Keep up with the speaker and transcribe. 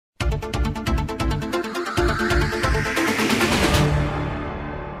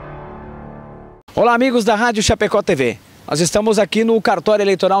Olá, amigos da Rádio Chapecó TV. Nós estamos aqui no Cartório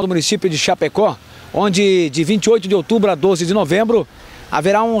Eleitoral do município de Chapecó, onde de 28 de outubro a 12 de novembro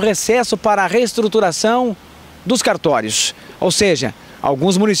haverá um recesso para a reestruturação dos cartórios. Ou seja,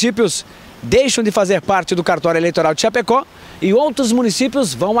 alguns municípios deixam de fazer parte do Cartório Eleitoral de Chapecó e outros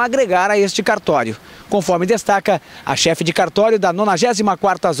municípios vão agregar a este cartório, conforme destaca a chefe de cartório da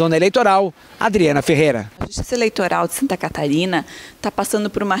 94ª Zona Eleitoral, Adriana Ferreira. A Justiça Eleitoral de Santa Catarina está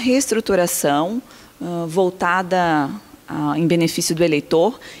passando por uma reestruturação voltada em benefício do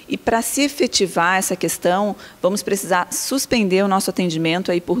eleitor, e para se efetivar essa questão, vamos precisar suspender o nosso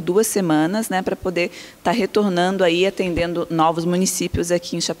atendimento aí por 2 semanas, né, para poder estar retornando aí atendendo novos municípios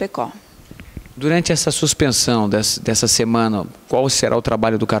aqui em Chapecó. Durante essa suspensão dessa semana, qual será o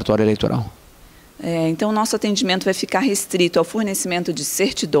trabalho do cartório eleitoral? Então, o nosso atendimento vai ficar restrito ao fornecimento de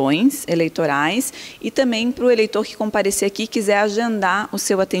certidões eleitorais e também para o eleitor que comparecer aqui e quiser agendar o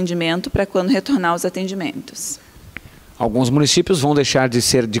seu atendimento para quando retornar os atendimentos. Alguns municípios vão deixar de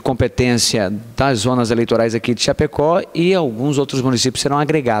ser de competência das zonas eleitorais aqui de Chapecó e alguns outros municípios serão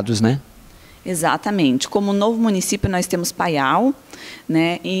agregados, né? Exatamente. Como novo município, nós temos Paial,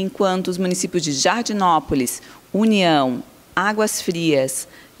 né? Enquanto os municípios de Jardinópolis, União, Águas Frias,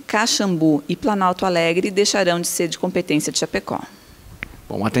 Caxambu e Planalto Alegre deixarão de ser de competência de Chapecó.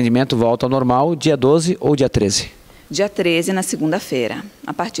 Bom, o atendimento volta ao normal dia 12 ou dia 13? Dia 13, na segunda-feira,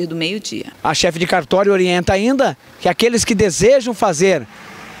 a partir do meio-dia. A chefe de cartório orienta ainda que aqueles que desejam fazer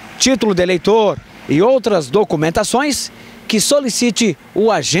título de eleitor e outras documentações, que solicite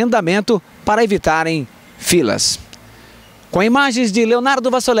o agendamento para evitarem filas. Com imagens de Leonardo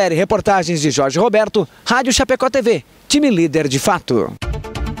Vassoleri, reportagens de Jorge Roberto, Rádio Chapecó TV, time líder de fato.